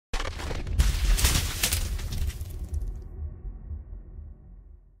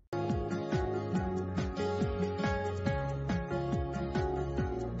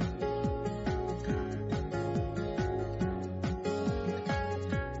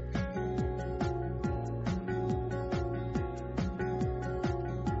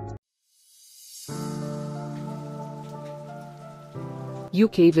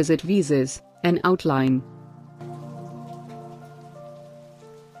UK visit visas, an outline.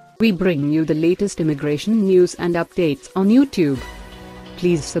 We bring you the latest immigration news and updates on YouTube.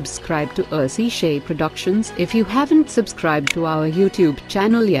 Please subscribe to SVG Productions if you haven't subscribed to our YouTube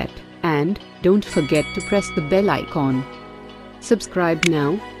channel yet, and don't forget to press the bell icon. Subscribe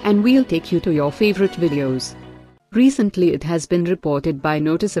now, and we'll take you to your favorite videos. Recently it has been reported by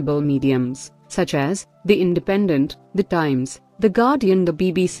noticeable mediums, such as The Independent, The Times, The Guardian, the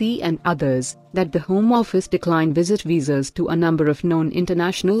BBC and others, that the Home Office declined visit visas to a number of known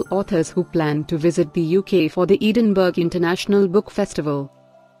international authors who planned to visit the UK for the Edinburgh International Book Festival.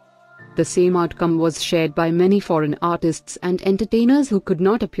 The same outcome was shared by many foreign artists and entertainers who could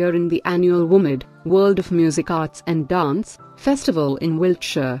not appear in the annual WOMAD, World of Music Arts and Dance, Festival in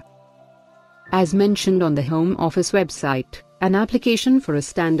Wiltshire. As mentioned on the Home Office website, an application for a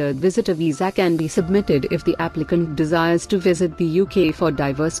standard visitor visa can be submitted if the applicant desires to visit the UK for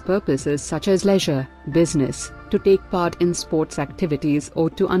diverse purposes such as leisure, business, to take part in sports activities or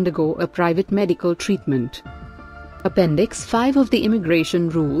to undergo a private medical treatment. Appendix 5 of the Immigration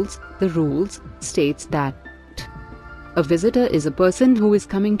Rules, the rules, states that a visitor is a person who is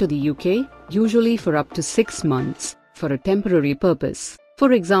coming to the UK, usually for up to 6 months, for a temporary purpose.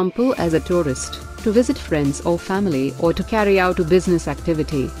 For example, as a tourist, to visit friends or family or to carry out a business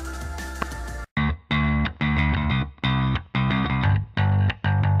activity.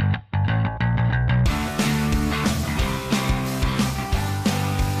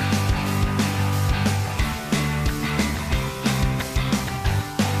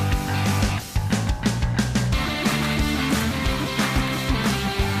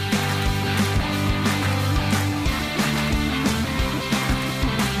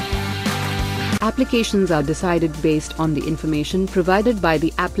 Applications are decided based on the information provided by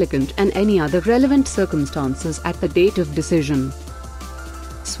the applicant and any other relevant circumstances at the date of decision.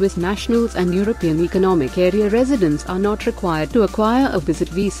 Swiss nationals and European Economic Area residents are not required to acquire a visit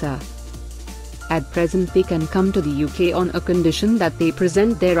visa. At present, they can come to the UK on a condition that they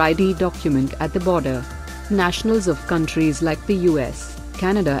present their ID document at the border. Nationals of countries like the US,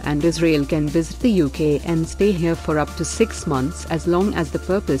 Canada and Israel can visit the UK and stay here for up to 6 months as long as the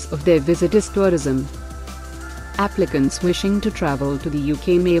purpose of their visit is tourism. Applicants wishing to travel to the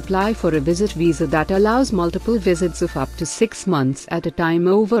UK may apply for a visit visa that allows multiple visits of up to 6 months at a time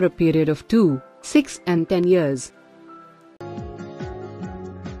over a period of 2, 6 and 10 years.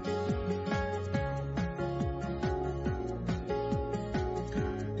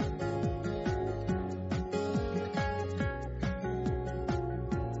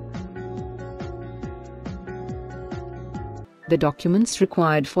 The documents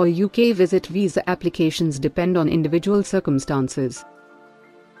required for UK visit visa applications depend on individual circumstances.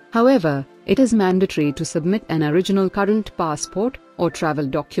 However, it is mandatory to submit an original current passport or travel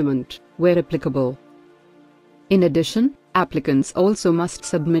document, where applicable. In addition, applicants also must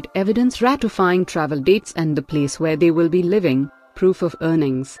submit evidence ratifying travel dates and the place where they will be living, proof of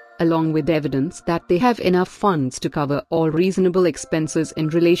earnings, along with evidence that they have enough funds to cover all reasonable expenses in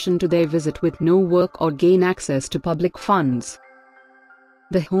relation to their visit with no work or gain access to public funds.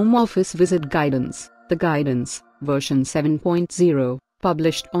 The Home Office Visit Guidance, the Guidance, version 7.0,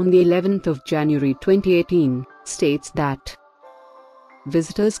 published on the 11th of January 2018, states that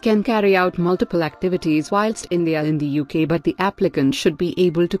visitors can carry out multiple activities whilst in the UK, but the applicant should be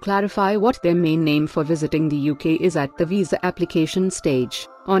able to clarify what their main aim for visiting the UK is at the visa application stage,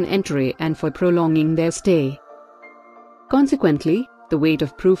 on entry and for prolonging their stay. Consequently, the weight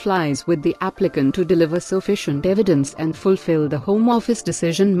of proof lies with the applicant to deliver sufficient evidence and fulfill the Home Office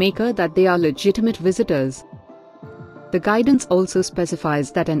decision maker that they are legitimate visitors. The guidance also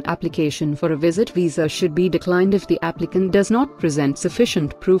specifies that an application for a visit visa should be declined if the applicant does not present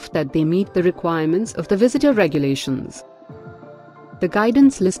sufficient proof that they meet the requirements of the visitor regulations. The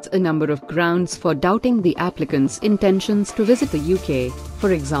guidance lists a number of grounds for doubting the applicant's intentions to visit the UK,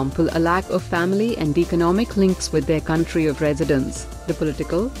 for example, a lack of family and economic links with their country of residence, the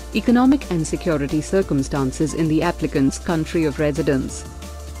political, economic and security circumstances in the applicant's country of residence,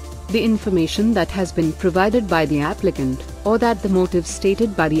 the information that has been provided by the applicant, or that the motives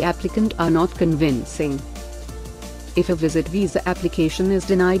stated by the applicant are not convincing. If a visit visa application is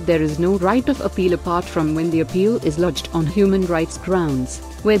denied, there is no right of appeal apart from when the appeal is lodged on human rights grounds,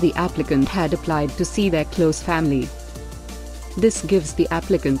 where the applicant had applied to see their close family. This gives the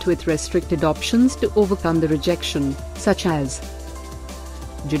applicant with restricted options to overcome the rejection, such as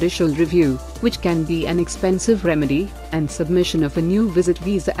judicial review, which can be an expensive remedy, and submission of a new visit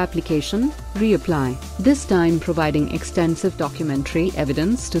visa application, reapply, this time providing extensive documentary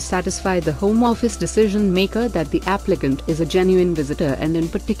evidence to satisfy the Home Office decision maker that the applicant is a genuine visitor, and in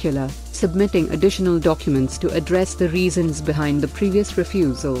particular, submitting additional documents to address the reasons behind the previous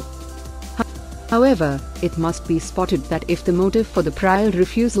refusal. However, it must be spotted that if the motive for the prior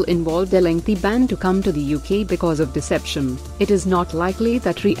refusal involved a lengthy ban to come to the UK because of deception, it is not likely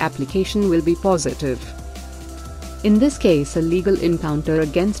that reapplication will be positive. In this case, a legal encounter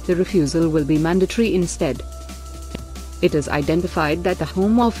against the refusal will be mandatory instead. It is identified that the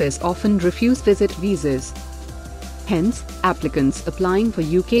Home Office often refuse visit visas. Hence, applicants applying for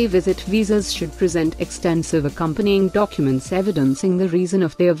UK visit visas should present extensive accompanying documents evidencing the reason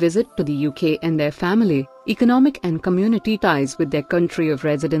of their visit to the UK and their family, economic and community ties with their country of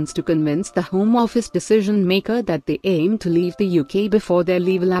residence to convince the Home Office decision maker that they aim to leave the UK before their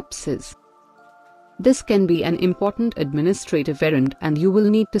leave lapses. This can be an important administrative errand, and you will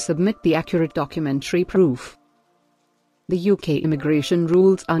need to submit the accurate documentary proof. The UK immigration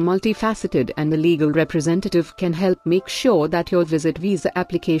rules are multifaceted, and the legal representative can help make sure that your visit visa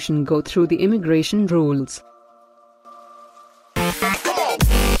application go through the immigration rules.